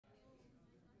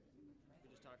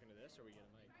talking to this, or we get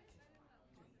a mic? Where's it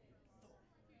at?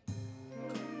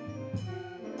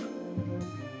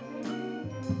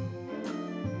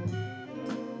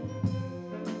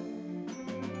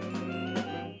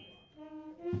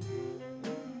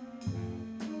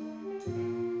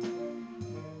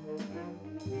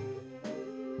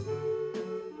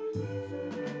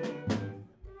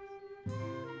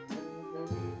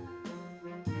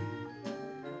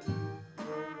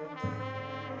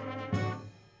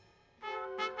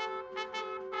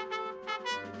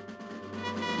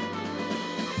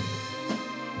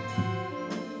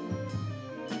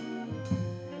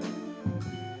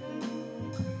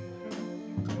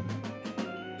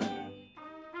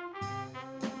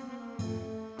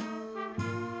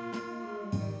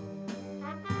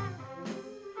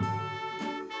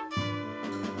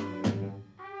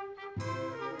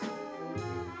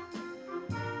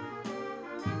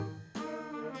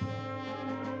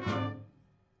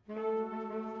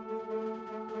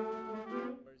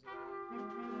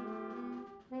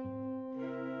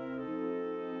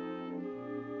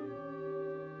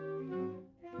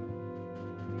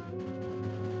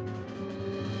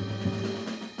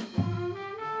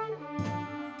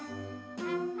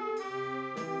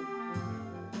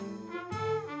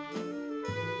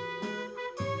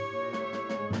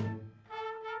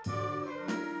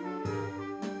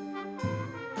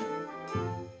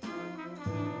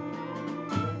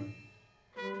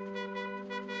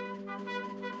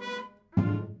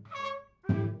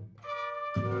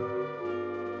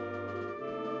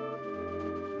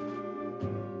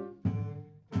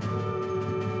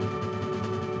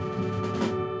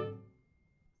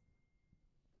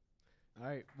 All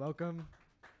right, welcome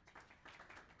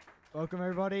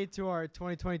everybody to our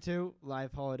 2022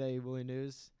 live holiday Woolie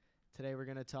News. Today we're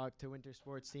going to talk to winter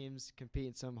sports teams, compete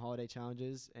in some holiday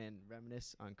challenges, and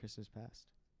reminisce on Christmas past.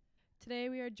 Today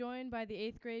we are joined by the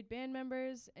 8th grade band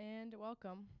members, and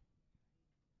welcome.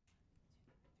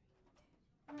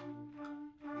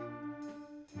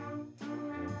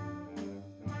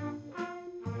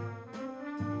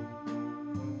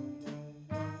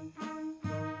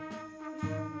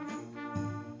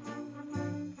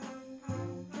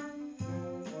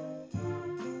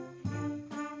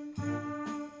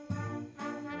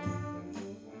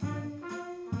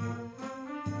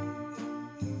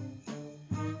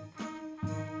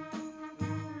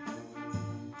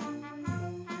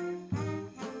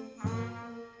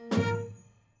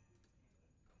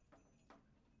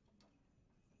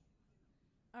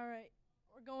 All right,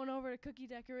 we're going over to cookie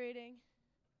decorating.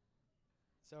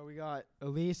 So we got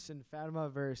Elise and Fatima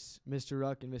versus Mr.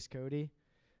 Ruck and Miss Cody.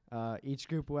 Each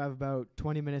group will have about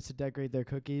 20 minutes to decorate their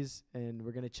cookies, and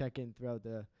we're going to check in throughout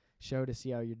the show to see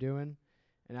how you're doing.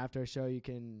 And after our show, you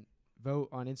can vote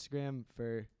on Instagram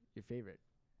for your favorite.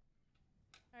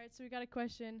 All right, so we got a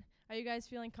question. Are you guys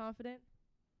feeling confident?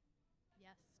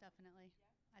 Yes, definitely.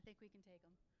 I think we can take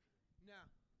them. No.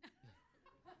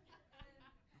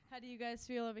 How do you guys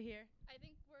feel over here? I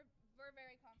think we're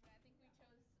very confident. I think we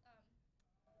chose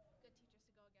good teachers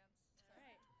to go against. So. All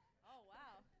right. Oh,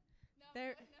 wow. No,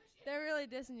 They're no shit. they're really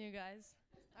dissing you guys.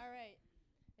 All right.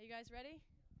 Are you guys ready?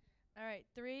 All right.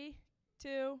 3,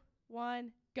 2,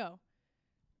 1, go.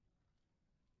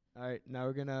 All right, now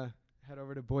we're going to head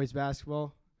over to boys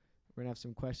basketball. We're going to have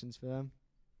some questions for them.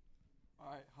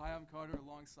 All right. Hi, I'm Carter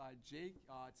alongside Jake.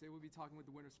 Today we'll be talking with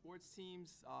the winter sports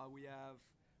teams. We have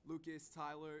Lucas,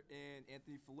 Tyler, and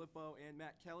Anthony Filippo, and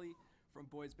Matt Kelly from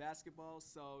boys basketball.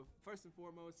 So first and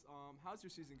foremost, how's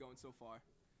your season going so far?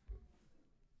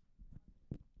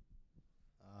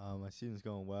 My season's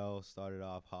going well. Started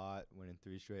off hot, winning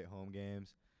 3 straight home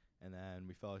games, and then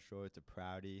we fell short to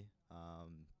Prouty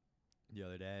the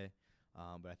other day.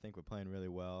 But I think we're playing really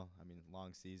well. I mean,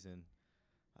 long season,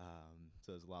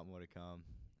 so there's a lot more to come.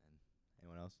 And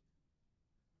anyone else?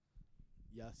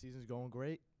 Yeah, season's going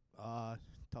great.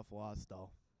 Tough loss though.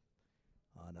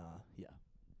 Yeah.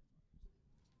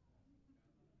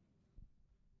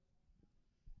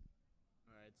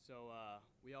 All right, so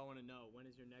we all want to know, when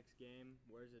is your next game?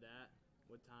 Where's it at?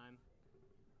 What time?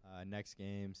 Next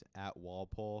game's at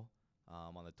Walpole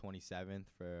on the 27th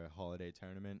for a holiday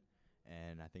tournament,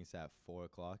 and I think it's at 4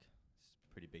 o'clock. It's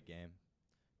a pretty big game,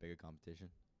 bigger competition.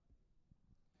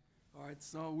 All right.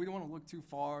 So we don't want to look too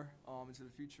far into the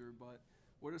future, but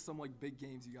what are some big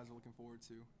games you guys are looking forward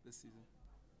to this season?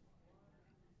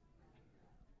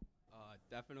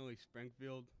 Definitely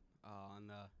Springfield on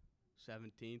the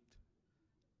 17th.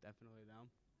 Definitely them.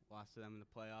 Lost to them in the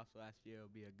playoffs last year. It'll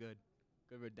be a good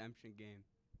redemption game.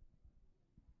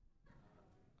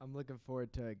 I'm looking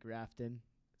forward to Grafton.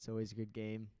 It's always a good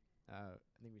game. I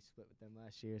think we split with them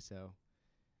last year, so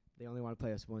they only want to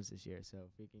play us once this year. So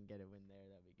if we can get a win there,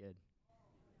 that'd be good.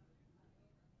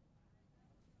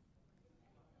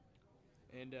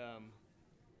 And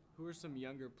who are some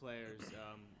younger players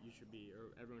you should be,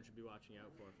 or everyone should be watching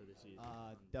out for the season?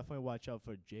 Definitely watch out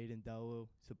for Jaden Delu.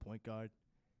 He's a point guard.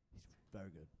 He's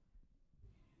very good.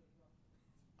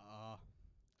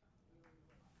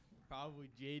 Probably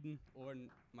Jaden or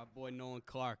my boy Nolan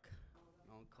Clark.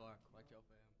 Nolan Clark, watch out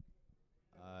for him.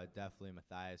 Definitely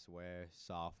Matthias Ware,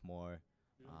 sophomore.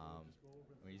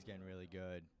 When he's getting really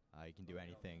good, he can do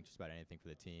anything, just about anything for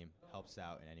the team. Helps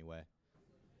out in any way.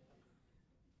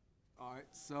 All right,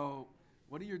 so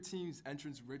what are your team's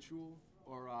entrance ritual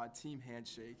or team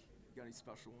handshake? You got any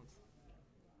special ones?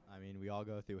 I mean, we all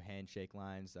go through handshake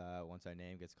lines once our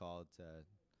name gets called to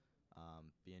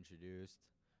be introduced.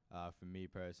 For me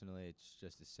personally, it's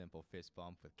just a simple fist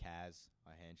bump with Kaz,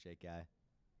 our handshake guy.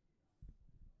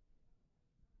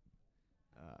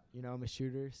 I'm a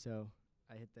shooter, so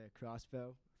I hit the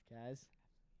crossbow with Kaz.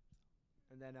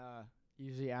 And then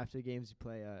usually after the games, we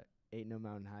play Ain't No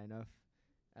Mountain High Enough.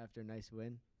 After a nice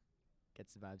win,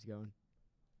 gets the vibes going.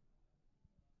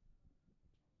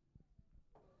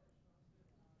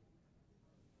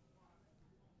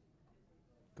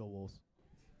 Go Wolves.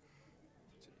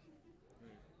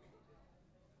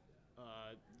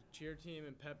 Cheer team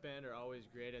and pep band are always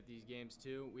great at these games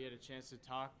too. We had a chance to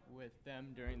talk with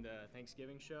them during the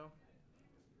Thanksgiving show.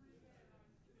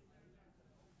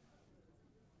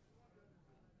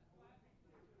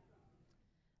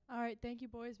 All right, thank you,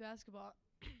 boys basketball.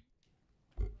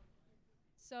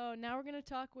 So now we're going to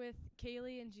talk with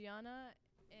Kaylee and Gianna,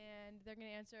 and they're going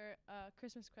to answer a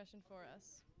Christmas question for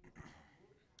us.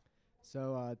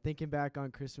 So thinking back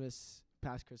on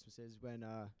past Christmases when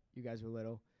you guys were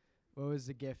little, what was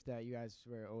the gift that you guys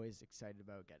were always excited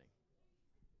about getting?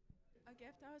 A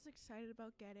gift I was excited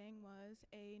about getting was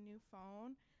a new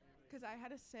phone because I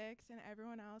had a 6 and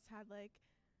everyone else had like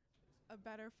a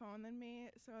better phone than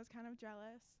me, so I was kind of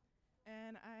jealous.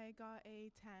 And I got a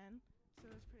 10,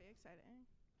 so it was pretty exciting.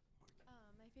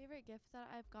 My favorite gift that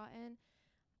I've gotten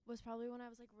was probably when I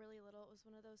was like really little. It was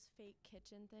one of those fake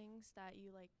kitchen things that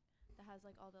you like that has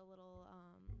like all the little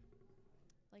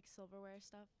like silverware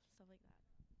stuff like that.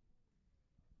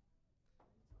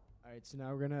 All right, so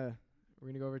now we're gonna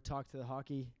go over talk to the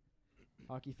hockey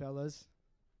fellas.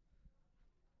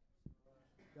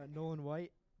 Got Nolan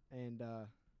White and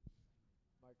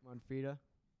Mark Monfrida.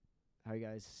 How you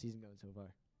guys' season going so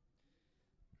far?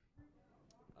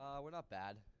 We're not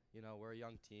bad. We're a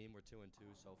young team. We're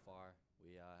 2-2 so far.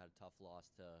 We had a tough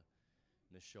loss to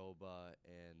Neshoba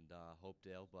and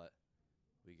Hopedale, but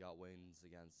we got wins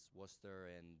against Worcester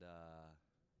and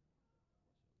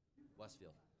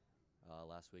Westfield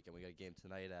last week, and we got a game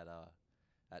tonight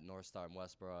at North Star in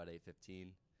Westboro at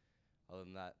 8:15. Other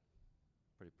than that,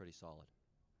 pretty solid.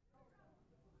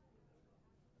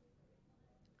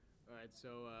 All right,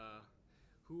 so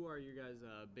who are your guys'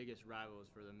 biggest rivals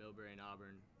for the Millbury and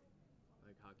Auburn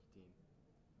hockey team?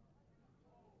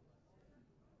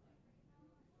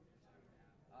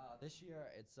 This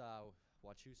year it's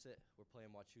Wachusett. We're playing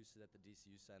Wachusett at the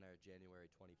DCU Center January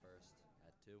 21st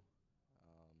at 2.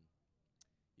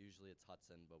 Usually it's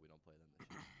Hudson, but we don't play them this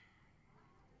year.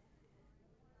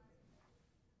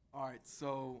 All right,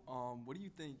 so what do you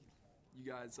think, you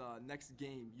guys, next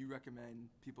game you recommend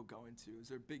people going to? Is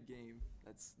there a big game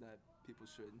that people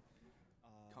should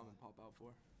come and pop out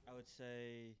for? I would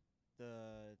say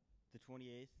the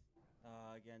 28th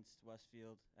against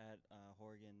Westfield at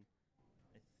Horgan.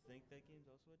 I think that game's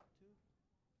also at 2.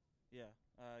 Yeah,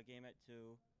 game at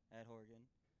 2 at Horgan.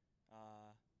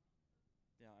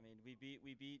 We beat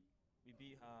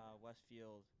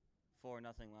Westfield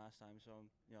 4-0 last time, so I'm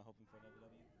hoping for another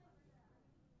W.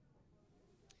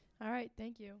 All right,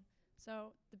 thank you.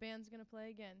 So the band's going to play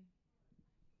again.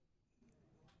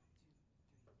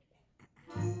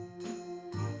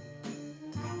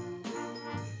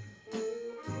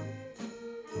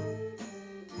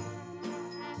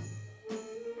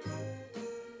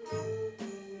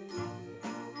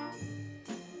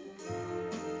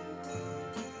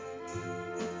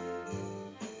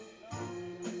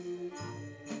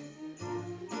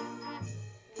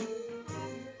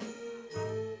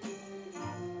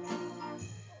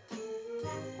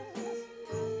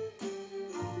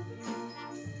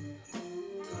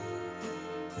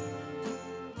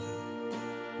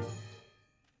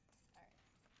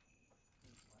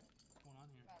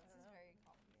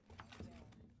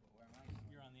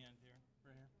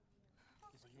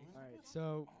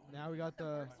 So now we got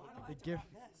the gift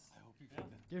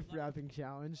wrapping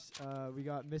challenge. We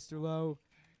got Mr. Lowe,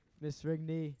 Miss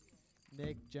Rigney,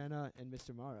 Nick, Jenna, and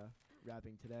Mr. Mara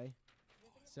wrapping today.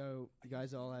 So you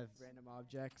guys all have random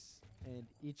objects, and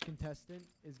each contestant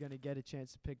is going to get a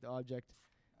chance to pick the object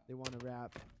they want to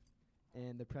wrap,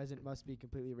 and the present must be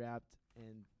completely wrapped,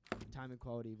 and time and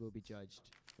quality will be judged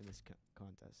in this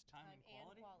contest. Time and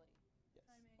quality? Yes.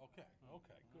 Okay,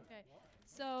 okay, good. Okay.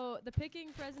 So the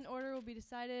picking present order will be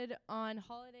decided on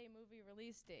holiday movie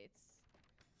release dates.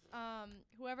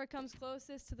 Whoever comes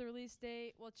closest to the release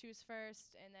date will choose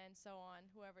first, and then so on.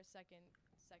 Whoever second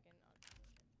on.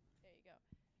 There you go.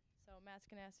 So Matt's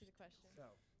gonna ask you the question. So,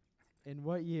 in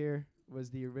what year was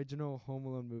the original Home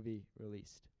Alone movie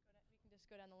released? We can just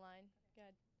go down the line. Go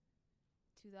ahead.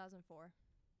 2004.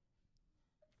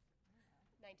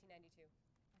 1992.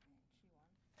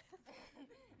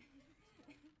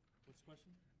 What's the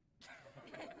question?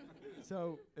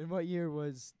 So, in what year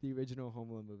was the original Home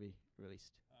Alone movie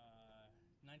released?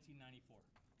 1994. Oh,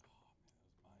 man, that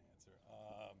was my answer.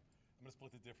 I'm going to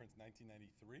split the difference.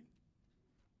 1993?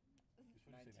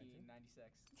 1996.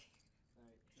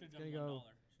 Should've Gonna done go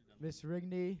 $1. Miss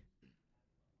Rigney.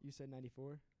 You said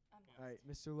 94? All right,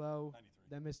 Mr. Lowe,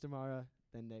 93. then Mr. Mara,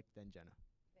 then Nick, then Jenna.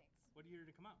 Thanks. What year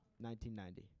did it come out?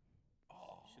 1990.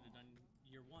 Oh. Should have done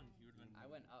year one. You would have been. I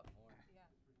went up more. Yeah.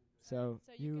 So,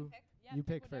 So you can pick. Yeah, you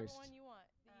pick whatever first. one you want.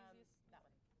 The easiest. That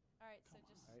one. All right. So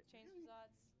just Alright. change the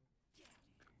odds.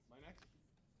 My next?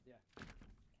 Yeah.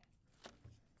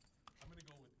 I'm going to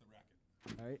go with the racket.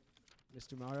 All right,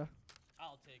 Mr. Mara,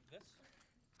 I'll take this.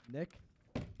 Nick.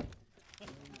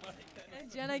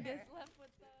 And Jenna gets left with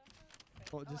the.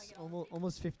 Oh, just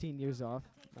almost 15 years off.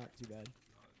 Not too bad. It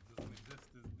doesn't exist.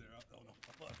 There. Oh, no.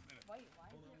 Hold on a minute. Wait, why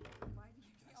is it? Why do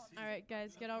you? All right,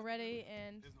 guys, get all ready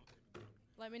and There's no tape.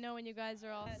 let me know when you guys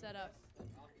are all set up. No,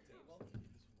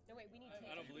 wait, we need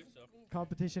I don't believe so.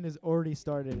 Competition has already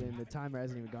started and the timer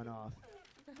hasn't even gone off.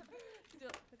 do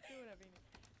whatever you need.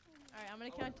 All right,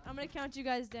 I'm gonna count you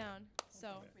guys down. So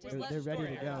just let. They're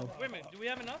ready to go. Wait a minute. Do we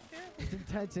have enough here? It's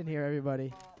intense in here, everybody.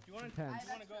 Do you want to? Intense. You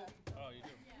want to go? Oh, you do.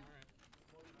 All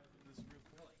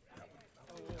right.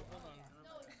 Oh, hold on.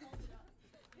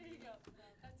 Here you go.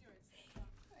 That's yours.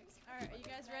 All right, are you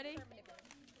guys ready?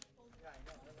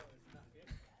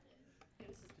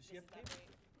 Does she have tape?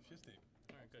 She has tape.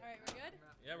 All right, good. All right, we're good.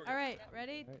 Yeah, we're All good. right,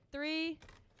 ready? All right. 3,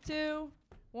 2,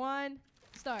 1,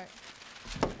 start.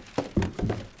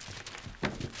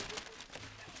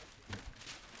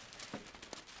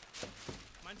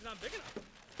 Mine's not big enough.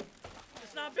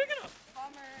 It's not big enough.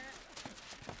 Bummer.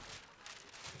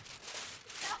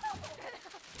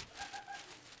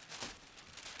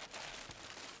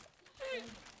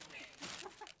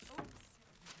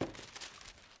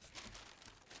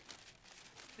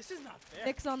 This is not fair.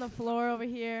 Nick's on the floor over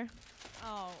here.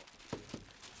 Oh.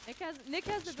 Nick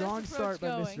has the Strong best start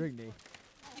approach by Miss going. Rigney.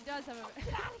 He does have a.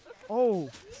 Oh,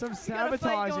 some We got a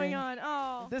fight going sabotaging. on.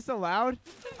 Oh. Is this allowed?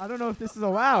 I don't know if this is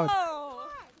allowed. Oh.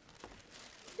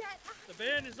 The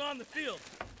band is on the field.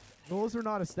 Rules were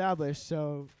not established,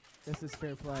 so this is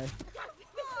fair play.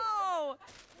 Oh.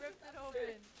 Ripped it open.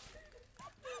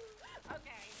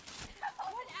 Okay.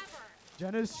 Whatever.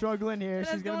 Jenna's struggling here.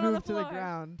 Jenna's She's going going to on move the to the floor.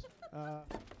 ground. All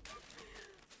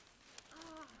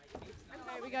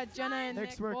right, we got Jenna and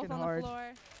Nick's Nick both working on hard. the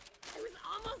floor. It was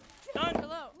almost Done.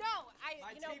 Hello. No,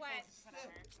 you know what?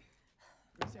 Whatever.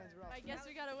 I guess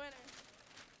we got a winner.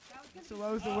 Mr.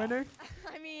 Lowe's the winner.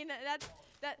 I mean, that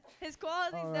his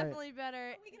quality's All right. definitely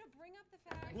better. Are we gonna bring up the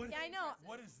fact? What- Yeah, I know.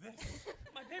 What is this?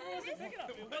 My paper wasn't big enough.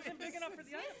 It wasn't big enough for the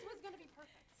This other. was gonna be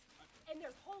perfect, and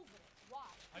there's holes in it. Why?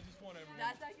 I just want everyone.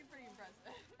 That's actually pretty impressive.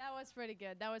 That was pretty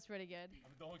good. That was pretty good. I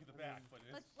mean, don't look at the back, but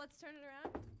it's Let's turn it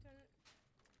around. Turn it.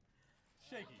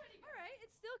 shaky. All right,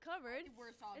 it's still covered. The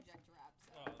worst object wrap.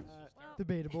 So. Oh, this is Well,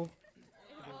 Debatable.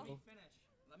 well, Finish.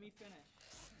 Let me finish.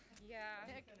 Yeah.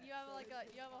 Nick, you have a whole.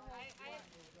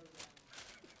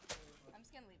 I'm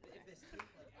just gonna leave it there.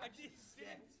 I didn't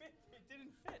fit. It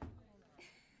didn't fit.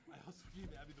 I also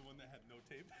gave Abby the one that had no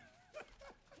tape.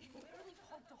 You literally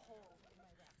poked a hole in my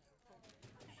wrap.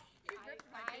 You ripped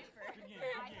my paper. Good game,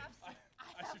 good game.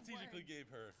 I strategically gave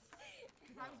her.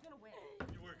 Because I was gonna win.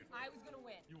 You were gonna. I was gonna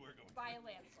win. You were going. By a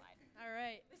landslide. All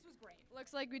right. This was great.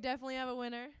 Looks like we definitely have a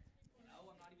winner. No,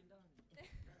 I'm not even done.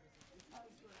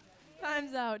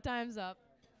 Time's out. Time's up.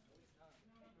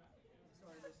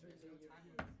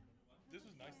 This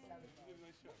was nice though. You did a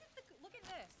nice job. Look at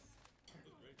this. That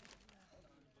was great.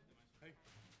 Hey,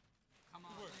 Come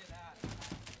on, Good work. look at that.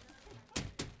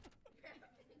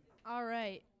 All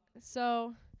right.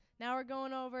 So now we're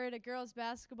going over to girls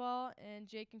basketball, and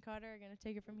Jake and Carter are gonna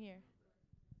take it from here.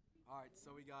 All right,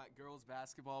 so we got girls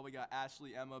basketball. We got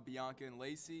Ashley, Emma, Bianca, and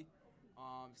Lacey.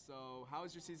 So how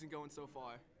is your season going so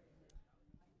far?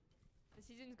 The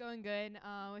season's going good.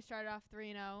 We started off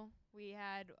 3-0. We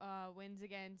had wins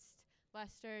against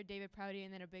Leicester, David Prouty,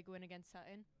 and then a big win against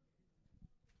Sutton.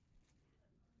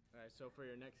 All right, so for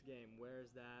your next game, where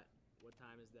is that? What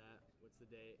time is that? What's the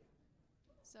date?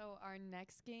 So our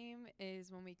next game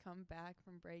is when we come back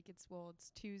from break. It's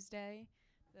Tuesday,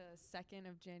 the 2nd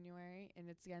of January, and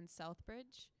it's against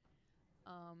Southbridge.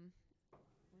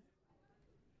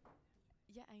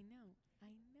 Yeah, I know,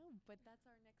 but that's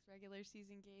our next regular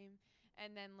season game.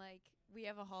 And then we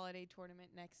have a holiday tournament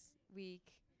next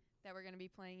week that we're gonna be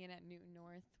playing in at Newton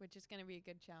North, which is gonna be a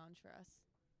good challenge for us.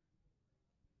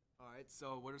 All right,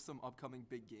 so what are some upcoming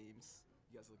big games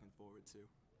you guys are looking forward to?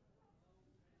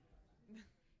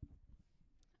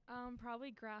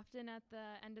 Probably Grafton at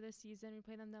the end of the season. We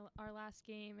play them our last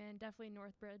game, and definitely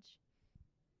Northbridge.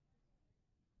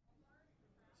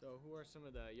 So who are some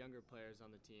of the younger players on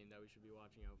the team that we should be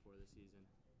watching out for this season?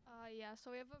 Yeah,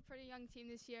 so we have a pretty young team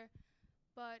this year,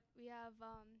 but we have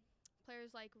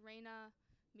players like Reina,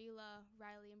 Mila,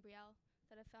 Riley, and Brielle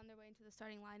that have found their way into the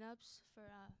starting lineups for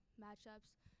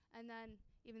matchups. And then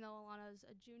even though Alana's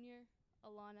a junior,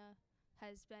 Alana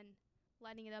has been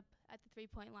lighting it up at the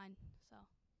three-point line. So.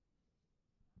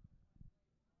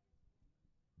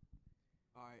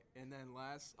 All right, and then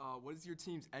last, what is your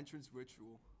team's entrance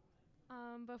ritual?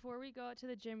 Before we go out to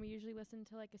the gym, we usually listen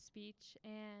to a speech,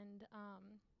 and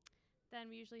then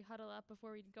we usually huddle up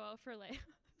before we go out for layups.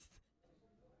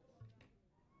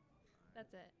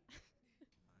 That's it. All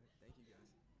right, thank you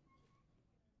guys.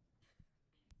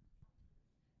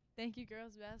 Thank you,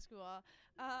 girls basketball.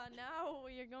 Now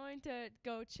we are going to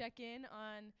go check in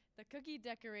on the cookie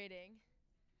decorating.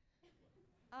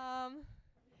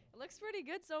 It looks pretty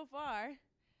good so far.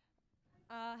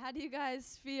 How do you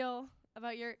guys feel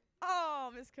about your? Oh,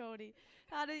 Miss Cody,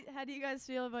 how do you guys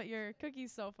feel about your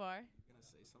cookies so far? You gonna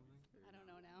say something? I don't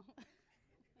know now.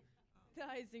 The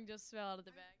icing just fell out of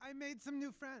the bag. I made some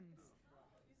new friends.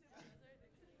 I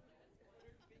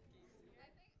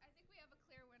think we have a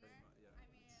clear winner. I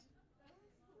mean,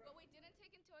 what we didn't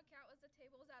take into account was the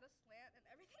table was at a slant and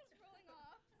everything's rolling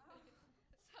off.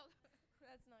 So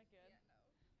that's not good.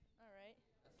 Yeah, no. All right.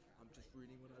 I'm just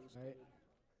reading what I was All right. told.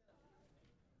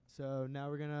 So now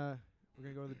we're gonna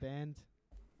go to the band.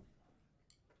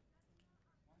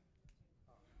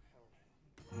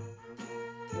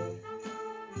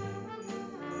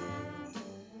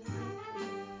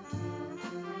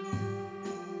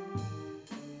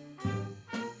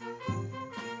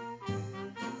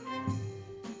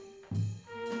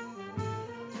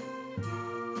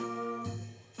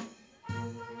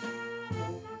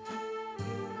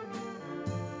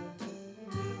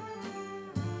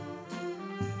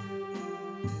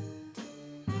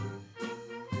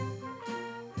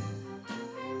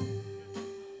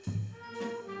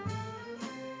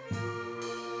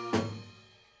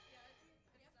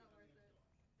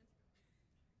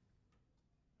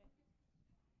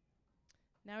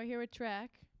 Now we're here with track.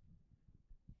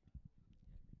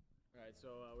 All right, so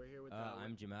we're here with.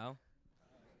 I'm Jamal.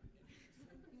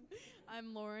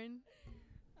 I'm Lauren.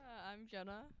 I'm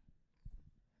Jenna.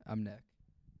 I'm Nick.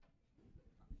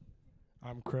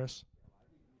 I'm Chris.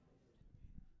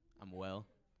 I'm Will.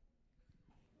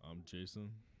 I'm Jason.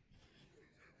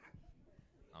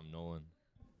 I'm Nolan.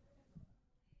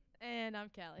 And I'm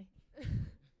Callie.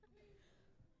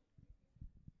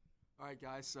 All right,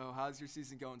 guys, so how's your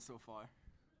season going so far?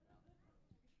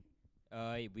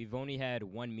 We've only had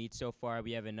one meet so far.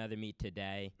 We have another meet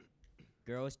today.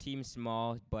 Girls team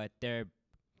small, but they're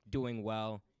doing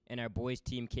well. And our boys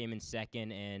team came in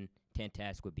second, and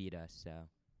Tantascwa beat us. So. All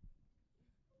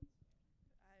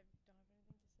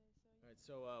right,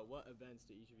 so what events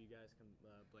do each of you guys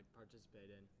participate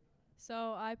in?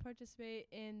 So I participate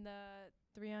in the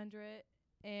 300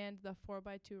 and the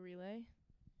 4x2 relay.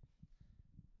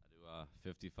 I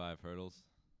do 55 hurdles.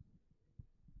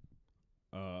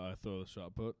 I throw the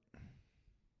shot put.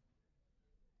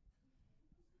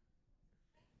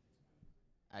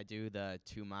 I do the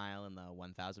 2 mile and the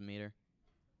 1,000 meter.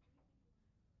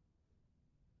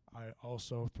 I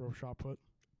also throw shot put.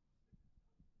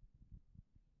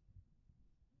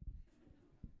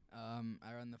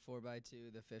 I run the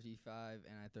 4x2, the 55,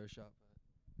 and I throw shot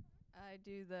put. I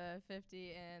do the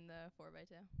 50 and the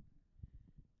 4x2.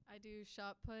 I do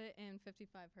shot put and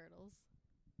 55 hurdles.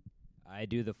 I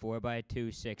do the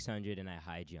 4x2, 600, and I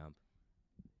high jump.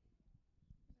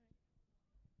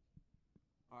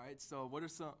 All right, so what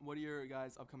are your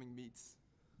guys' upcoming meets?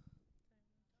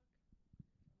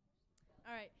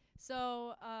 All right,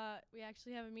 so we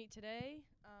actually have a meet today.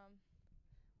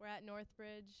 We're at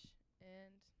Northbridge,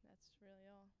 and that's really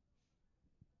all.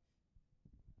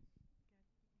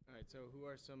 All right, so who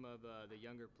are some of the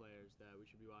younger players that we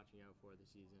should be watching out for this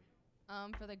season?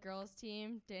 For the girls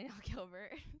team, Danielle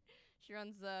Gilbert. She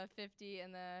runs the 50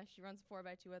 and she runs the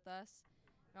 4x2 with us.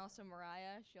 And also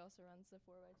Mariah, she also runs the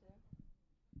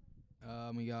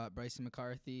 4x2. We got Bryson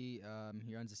McCarthy.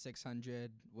 He runs a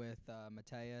 600 with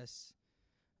Mateus.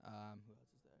 Who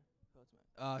else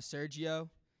is there? Sergio.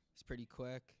 He's pretty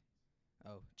quick.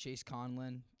 Oh, Chase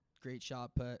Conlon. Great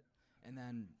shot put. And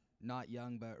then not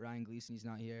young, but Ryan Gleason. He's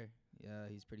not here. Yeah,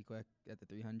 he's pretty quick at the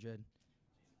 300.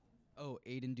 Oh,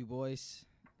 Aiden Dubois.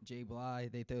 Jay Bly.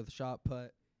 They throw the shot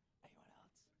put.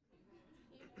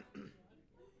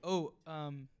 Anyone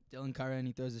else? Dylan Curran.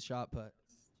 He throws the shot put.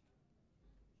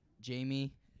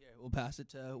 Jamie. Here, we'll pass it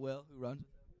to Will, who runs.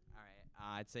 All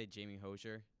right. I'd say Jamie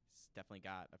Hosier. He's definitely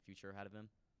got a future ahead of him.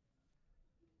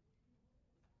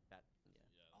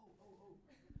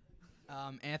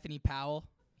 Anthony Powell.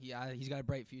 He's got a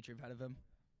bright future ahead of him.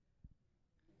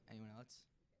 Anyone else?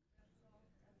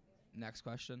 Next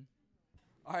question.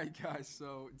 All right, guys.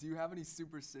 So, do you have any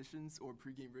superstitions or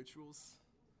pregame rituals?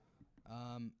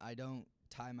 I don't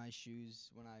tie my shoes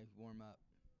when I warm up.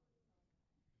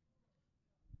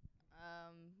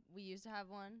 We used to have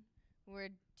one. We wear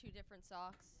 2 different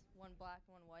socks, one black,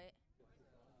 one white.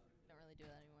 Don't really do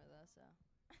that anymore though, so.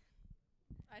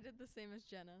 I did the same as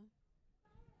Jenna.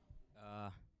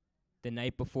 The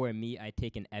night before a meet, I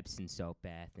take an Epsom salt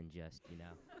bath and just,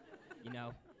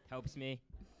 helps me.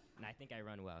 And I think I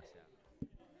run well, so.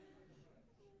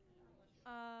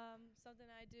 Something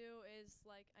I do is,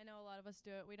 like, I know a lot of us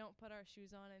do it. We don't put our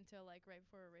shoes on until, like, right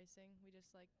before we're racing. We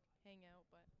just, like, hang out,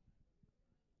 but.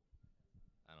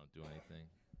 I don't do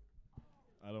anything.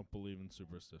 I don't believe in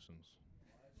superstitions.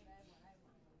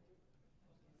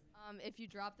 If you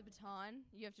drop the baton,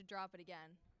 you have to drop it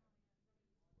again.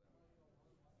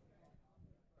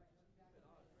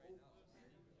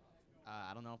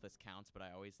 I don't know if this counts, but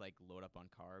I always load up on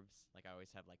carbs. Like I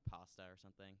always have pasta or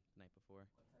something the night before.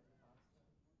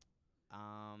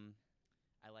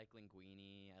 I like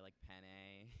linguine. I like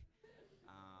penne.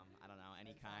 I don't know,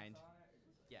 any kind.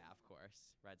 Yeah, of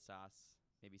course. Red sauce.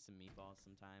 Maybe some meatballs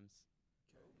sometimes.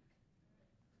 Okay.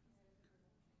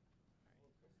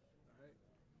 All right.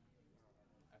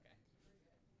 Okay.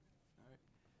 All right.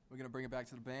 We're gonna bring it back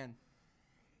to the band.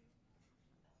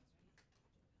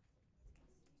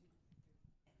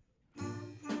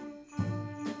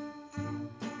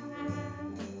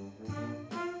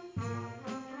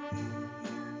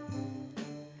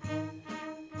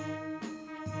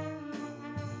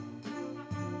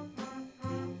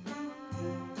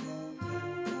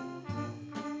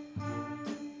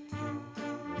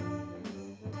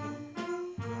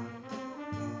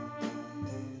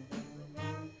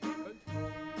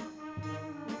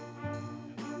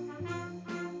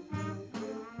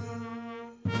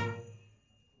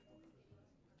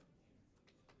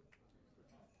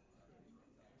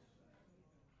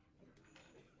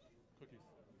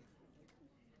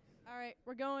 All right,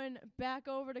 we're going back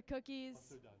over to cookies.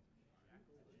 Once they're done.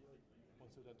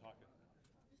 Once they're done talking.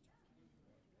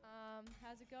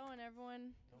 How's it going,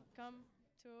 everyone? Come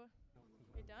to.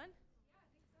 You're done?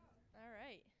 All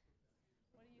right.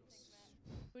 What do you think, Matt?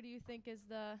 Who do you think is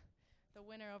the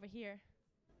winner over here?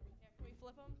 Yeah, can we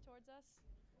flip them towards us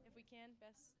if we can,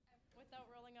 best without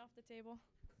rolling off the table?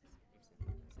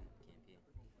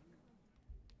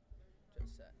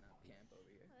 Just setting up camp over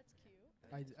here. Oh, that's cute.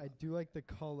 I do like the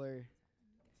color,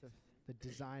 the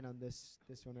design on this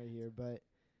one right here, but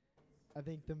I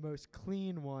think the most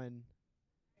clean one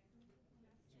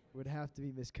would have to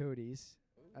be Miss Cody's.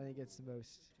 I think it's the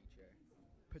most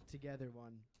put together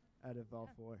one out of all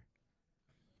 4.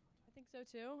 I think so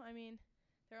too. I mean,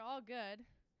 they're all good.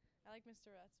 I like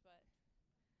Mr. Ruts, but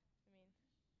I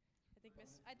mean,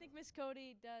 I think Miss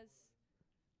Cody does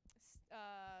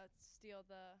steal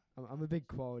the. I'm a big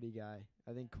quality guy.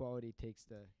 I think quality takes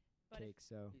the cake.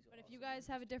 So. But if you guys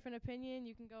have a different opinion,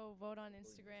 you can go vote on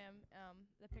Instagram.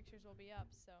 The pictures will be up.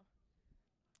 So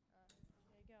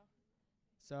there you go.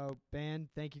 So band,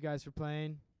 thank you guys for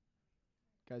playing.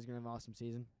 You guys are gonna have an awesome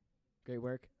season. Great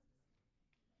work.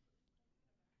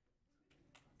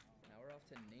 Now we're off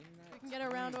to name that. We can get a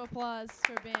round of applause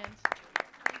for band.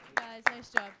 Thank you guys. Nice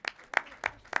job.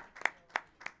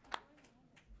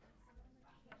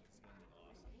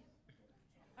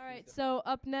 All right, so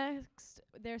up next,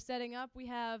 they're setting up. We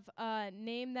have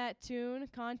Name That Tune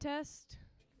contest.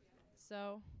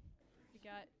 So we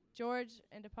got George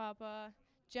and DePapa,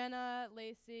 Jenna,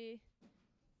 Lacey,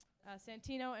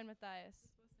 Santino, and Matthias.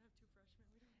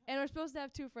 And we're supposed to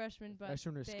have 2 freshmen, but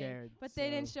Freshmen are scared, But they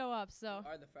didn't so- show up, so.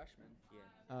 Are the freshmen?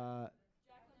 Yeah.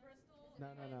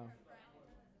 No.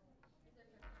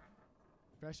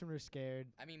 Freshmen are scared.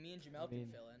 I mean, me and Jamel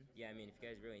can fill in. Yeah, I mean, if you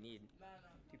guys really need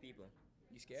 2 people.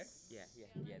 You scared? Yeah.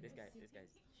 This guy's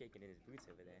shaking in his boots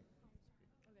over there.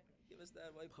 Give us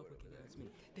that whiteboard. Public over there.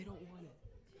 announcement. They don't want it.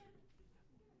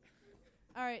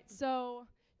 All right, so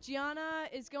Gianna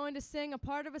is going to sing a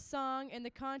part of a song, and the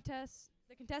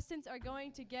contestants are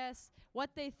going to guess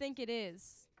what they think it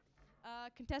is.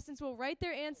 Contestants will write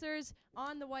their answers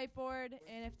on the whiteboard,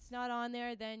 and if it's not on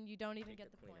there, then you don't even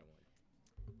get the point.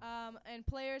 And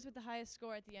players with the highest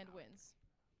score at the end wins.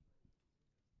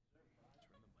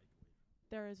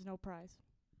 There is no prize.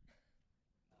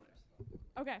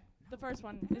 Okay, the first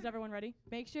one. Is everyone ready?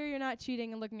 Make sure you're not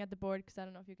cheating and looking at the board, because I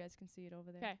don't know if you guys can see it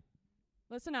over there. Okay,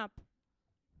 listen up.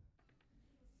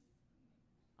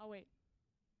 I'll wait.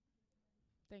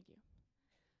 Thank you.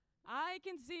 I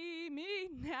can see me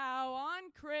now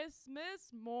on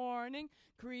Christmas morning,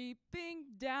 creeping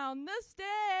down the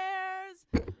stairs.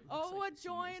 Oh, what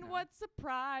joy and what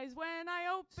surprise when I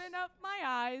open up my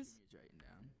eyes.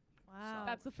 Wow.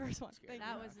 That's the first one. Thank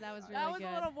That you. was really good. That was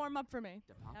a little warm up for me.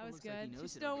 That was good.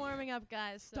 She's still warming up,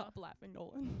 guys. So. Stop laughing,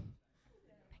 Nolan.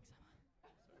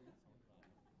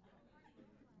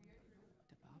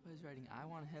 Papa is writing, I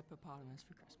want a hippopotamus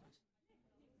for Christmas.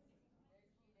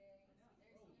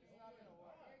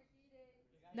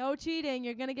 No cheating.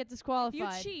 You're gonna get disqualified. You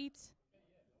cheat.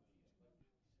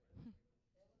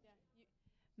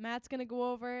 Matt's gonna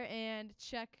go over and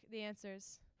check the answers.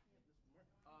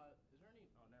 Is there any?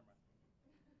 Oh, never mind.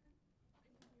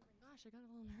 Gosh, I got a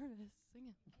little nervous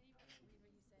singing.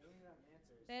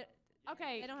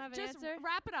 They don't have an just answer?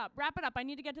 wrap it up. Wrap it up. I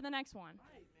need to get to the next one.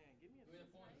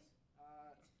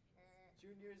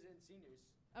 Juniors and seniors.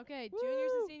 Okay, Woo!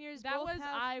 juniors and seniors. That both was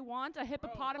have I want a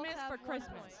hippopotamus both have for 1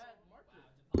 Christmas. point.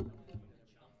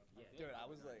 Dude, I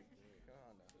was like, come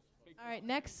on now. All right,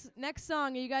 next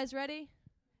song. Are you guys ready?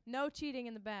 No cheating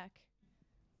in the back.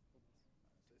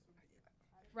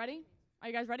 Ready? Are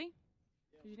you guys ready?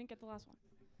 'Cause you didn't get the last one.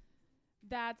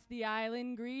 That's the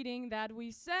island greeting that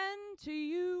we send to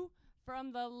you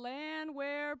from the land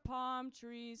where palm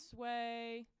trees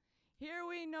sway. Here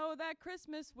we know that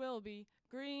Christmas will be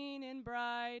green and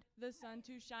bright, the sun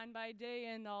to shine by day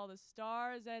and all the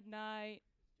stars at night.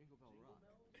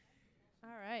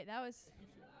 All right, that was.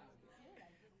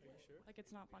 Like,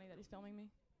 it's not funny that he's filming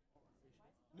me.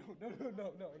 No.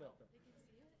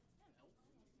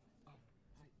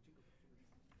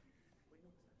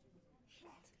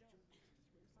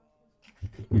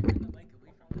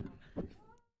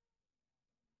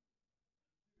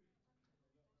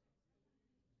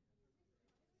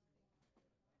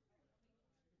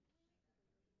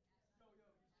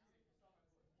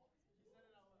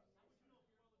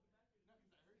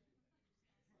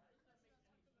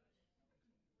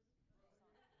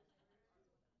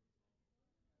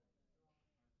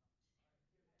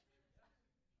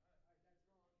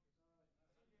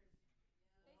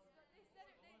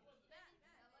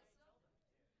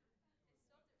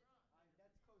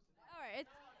 All right.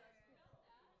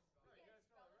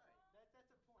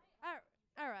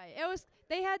 All right. It was.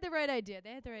 They had the right idea.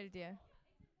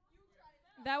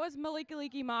 That was Malika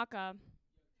Leaky Maka.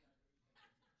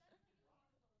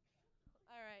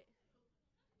 All right.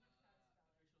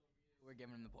 We're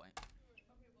giving him the point.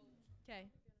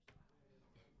 Okay.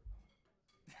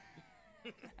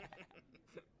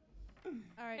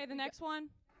 All right. Okay, the next one.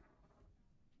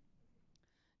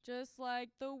 Just like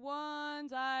the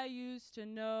ones I used to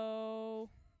know,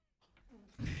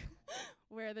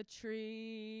 where the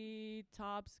tree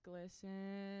tops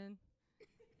glisten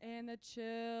and the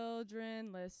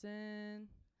children listen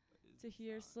to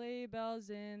hear sleigh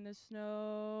bells in the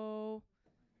snow.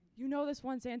 You know this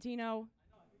one, Santino.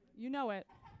 You know it.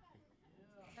 All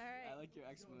right. I like your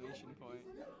exclamation point.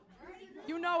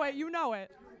 You know it.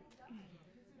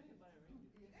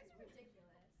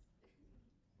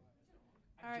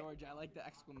 All right. George, I like the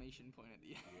exclamation point at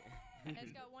the end. You guys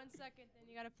got 1 second, then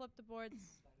you gotta flip the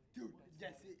boards. Dude,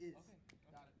 yes, it is.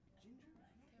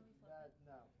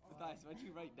 No. Matthias, what'd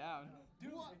you write down?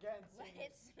 Dude, again. Let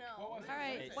it snow. All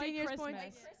right, Hey. seniors White points.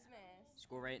 Christmas. Christmas.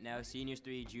 Score right now: seniors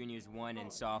 3, juniors 1,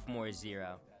 and sophomores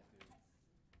 0.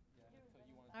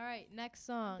 All right, next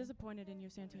song. Disappointed in you,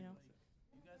 Santino.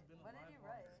 What did you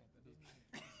write?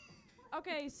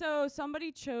 Okay, so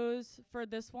somebody chose for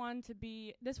this one to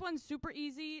be. This one's super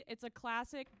easy. It's a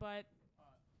classic, but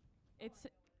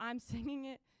I'm singing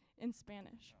it in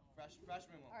Spanish.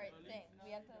 Freshman one. All right, thing.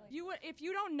 We have to like. You would, if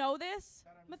you don't know this,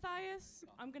 Matthias,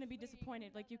 I'm gonna be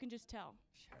disappointed. Like, you can just tell.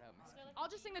 Shut up, Miss. I'll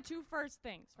just sing the 2 first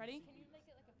things. Ready? Can you make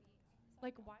it like a beat?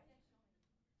 Like why?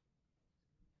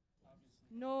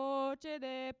 Noche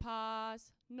de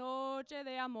paz, noche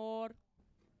de amor.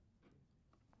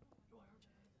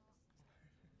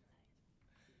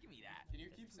 Give me that. Can you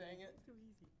keep keep saying it.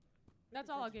 That's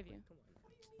all I'll give you.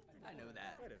 I know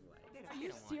that. Are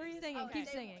you serious? Singing, keep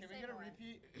singing. Can we get a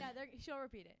repeat? Yeah, she'll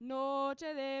repeat it. Noche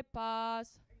de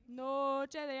paz,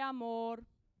 noche de amor.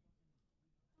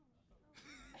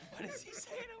 What is he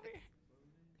saying over here?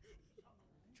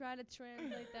 Try to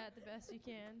translate that the best you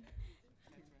can.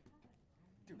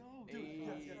 Dude, no, dude.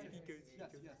 Yes, yes, yes, He goes, yes, he yes,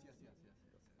 goes. yes, yes, yes,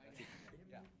 yes.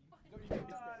 Yeah. No,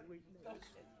 you can't.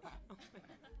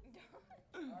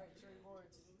 All right, show your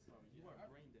boards. You are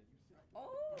brain dead.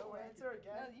 Oh. No answer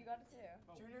again. No, you got it too.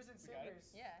 Juniors and seniors.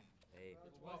 Yeah. Hey.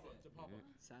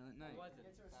 Silent night.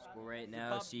 School right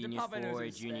now, Pop- the seniors Papa knows 4,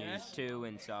 his juniors Spanish. 2,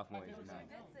 and sophomores 9.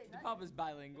 The Papa's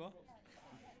bilingual.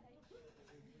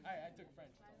 I took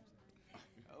French.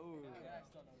 Oh.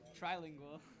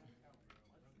 Trilingual.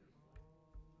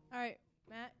 All right,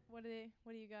 Matt. What do you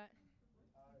got?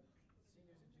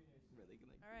 Seniors and juniors. Really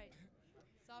good. All right.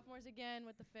 Sophomores again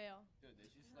with the fail. Dude, they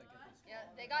just like get this. Yeah,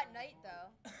 they got night though.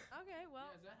 Okay,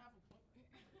 well. Is that half a point?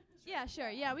 Yeah, sure.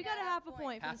 Yeah, we got a half a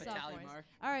point for Half the a tally sophomores. mark.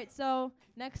 All right, so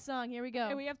next song. Here we go.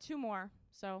 Okay, we have 2 more.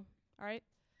 So, all right.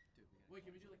 Wait,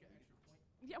 can we do like an extra point?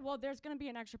 Yeah, well, there's going to be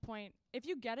an extra point. If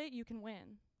you get it, you can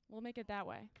win. We'll make it that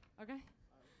way. Okay?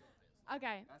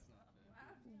 Okay. That's not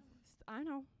fair. I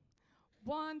know.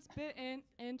 Once bitten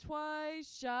and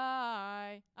twice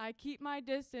shy. I keep my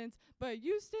distance, but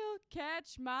you still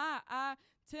catch my eye.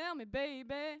 Tell me,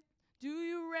 baby, do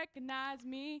you recognize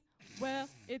me? Well,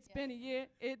 it's been a year.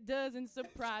 It doesn't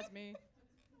surprise me.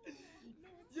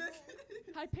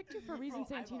 I picked you for a reason,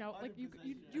 Santino. Like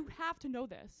you have to know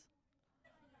this.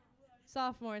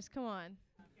 Sophomores, come on.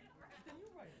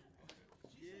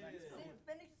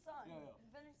 Finish the song. Yo, yo.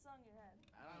 Finish the song in your head.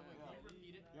 Can you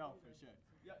repeat it? Yo, for sure.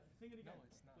 Yeah, sing it again. No,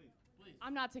 it's not. Please.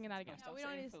 I'm not singing that again. Stop we don't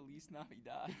saying need Feliz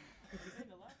Navidad.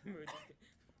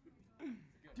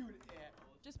 Dude, yeah.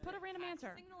 Just put a random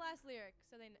answer. Sing the last lyric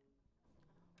so they.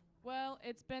 Well,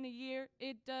 it's been a year.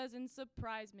 It doesn't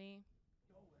surprise me.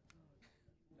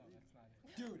 No, that's not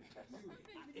it. Dude,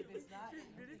 if it's not.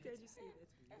 This guy just say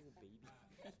that's a baby.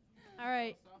 All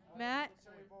right, Matt.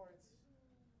 Show your boards.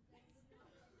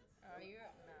 Oh, you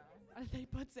no. They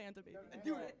put Santa baby.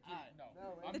 Dude,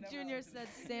 no. The juniors said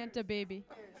Santa baby.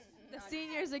 The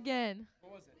seniors again.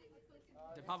 What was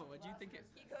it? Papa, what'd you think it?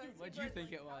 What'd you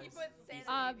think it was? He put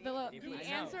Santa baby. The I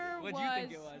know. answer What'd was you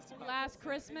think it was, Papa? Last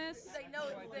Christmas. He's like, no,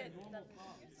 it's this.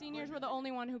 Seniors were the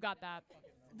only one who got that.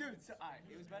 Dude, so, alright,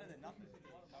 it was better than nothing.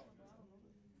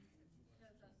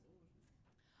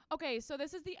 Okay, so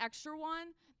this is the extra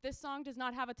one. This song does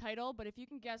not have a title, but if you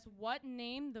can guess what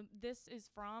name this is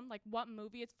from, like what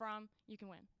movie it's from, you can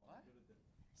win. What?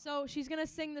 So she's gonna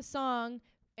sing the song,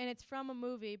 and it's from a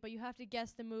movie, but you have to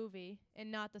guess the movie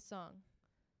and not the song.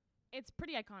 It's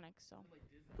pretty iconic, so.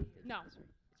 No.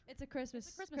 It's a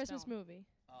Christmas Christmas film. movie.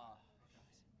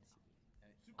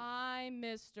 I'm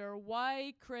Mr.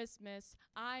 White Christmas.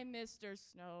 I'm Mr.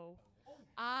 Snow.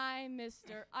 I'm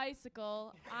Mr.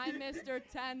 Icicle. I'm Mr.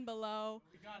 10 Below.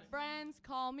 Friends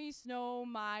call me Snow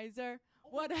Miser.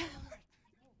 Whatever.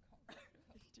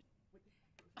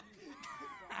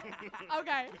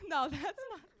 Okay, no, that's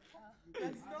not.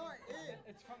 That's not it.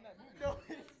 It's from that movie. No,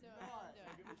 it's not.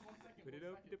 Put it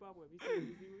up to Papa. Have you seen the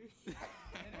movie? It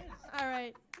is. All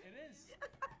right. It is.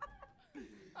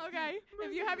 Okay,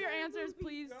 if you have your answers,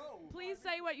 please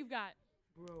say what you've got.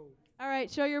 Bro. All right,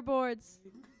 show your boards.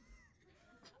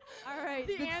 All right.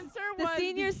 The answer the was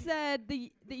seniors said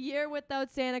the year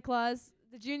without Santa Claus.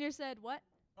 The juniors said what?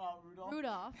 Rudolph.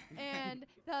 Rudolph. And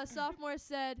the sophomores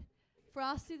said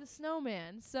Frosty the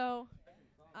Snowman. So.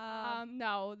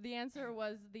 No, the answer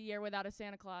was The Year Without a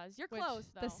Santa Claus. You're Which close,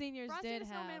 though. the seniors Frosty did the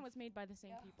Snowman have. was made by the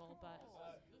same people, but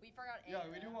We forgot A. Yeah,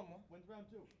 we do one more. When's round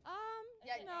 2?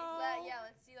 Yeah, no. yeah,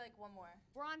 let's see like one more.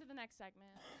 We're on to the next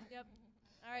segment. Yep.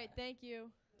 All right, thank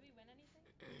you. Did we win anything?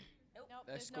 Nope.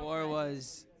 The there's no score prize.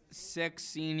 was 6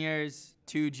 seniors,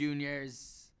 2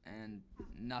 juniors, and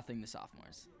nothing the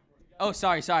sophomores. Oh,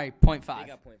 sorry, 0.5. They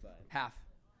got 0.5. Half.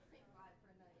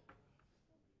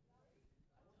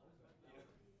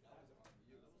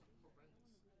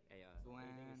 Hey,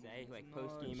 anything to say? Like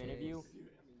post-game interview?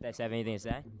 Does have anything to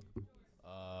say?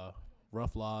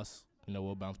 Rough loss.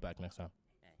 We'll bounce back next time.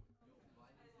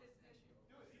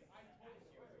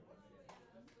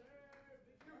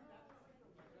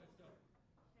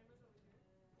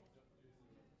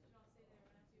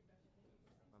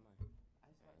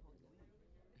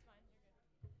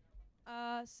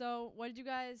 So what did you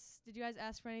guys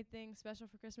ask for anything special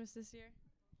for Christmas this year?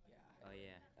 Oh,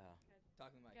 yeah.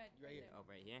 Talking about Good. right here. Oh,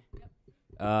 right here?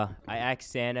 I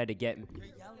asked Santa to get me. You're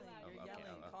yelling. You're yelling.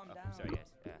 Calm down. I'm sorry,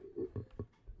 guys. Yeah.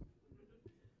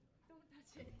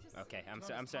 Okay, I'm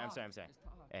sorry.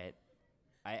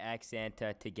 I asked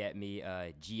Santa to get me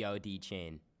a GOD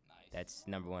chain. That's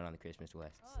number 1 on the Christmas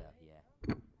list. So yeah.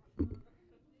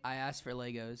 I asked for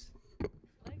Legos.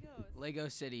 Legos. Lego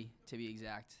City, to be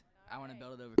exact. I want to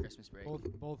build it over Christmas break.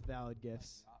 Both valid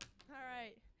gifts. All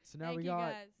right. So now Thank we you,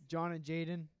 got guys. John and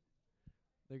Jaden.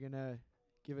 They're gonna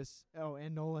give us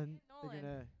and Nolan. They're Nolan.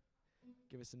 gonna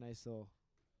give us a nice little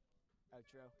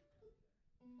outro.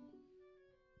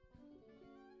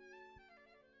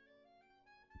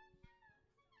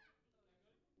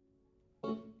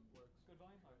 Good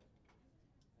volume? All right.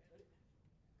 Ready?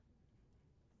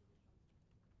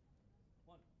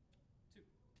 1, 2,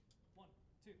 1,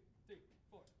 2,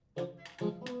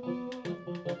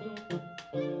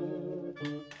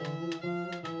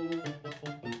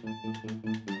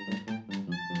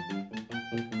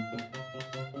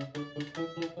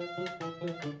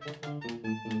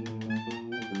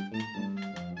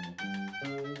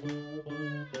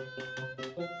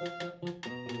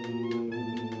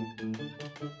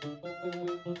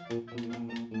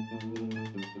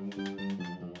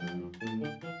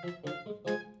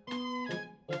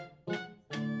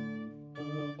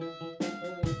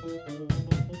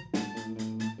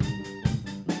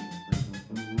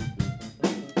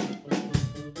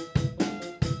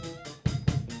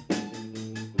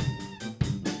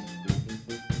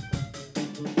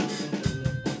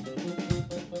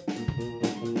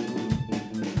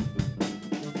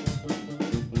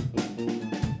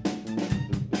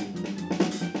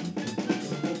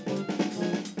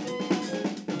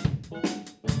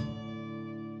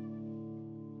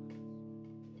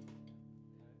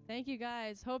 Thank you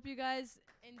guys. Hope you guys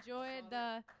enjoyed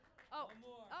the. Oh,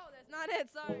 that's not it.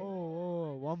 Sorry.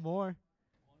 One more.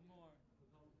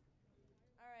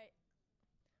 All right.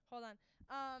 Hold on.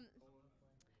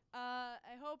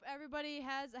 I hope everybody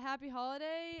has a happy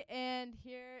holiday. And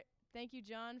here, thank you,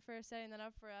 John, for setting that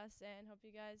up for us. And hope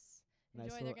you guys enjoy.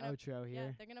 Nice They're little gonna outro Yeah,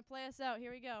 here. they're gonna play us out.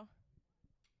 Here we go.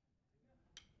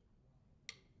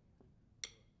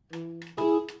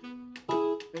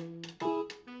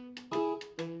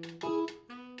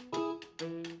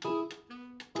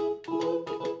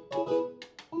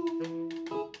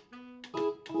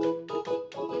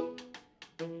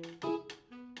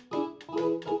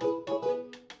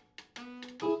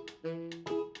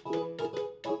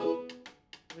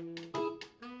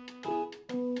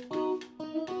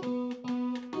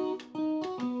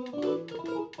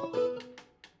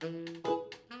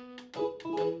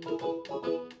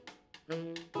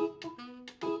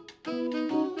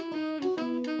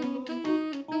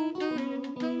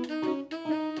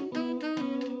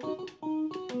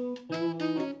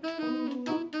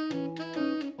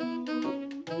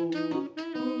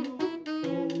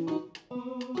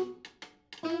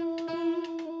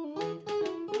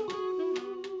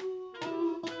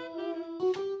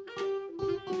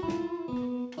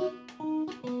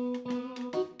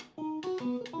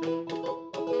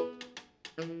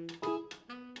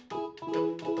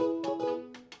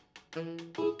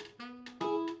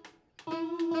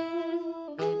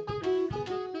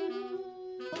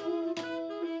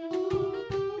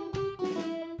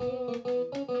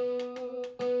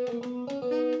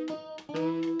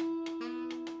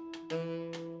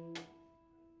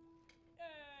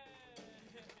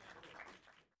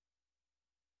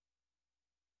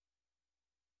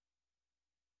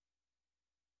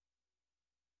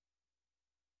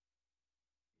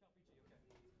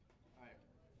 All right.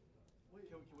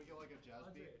 Can we get like a jazz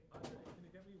beat?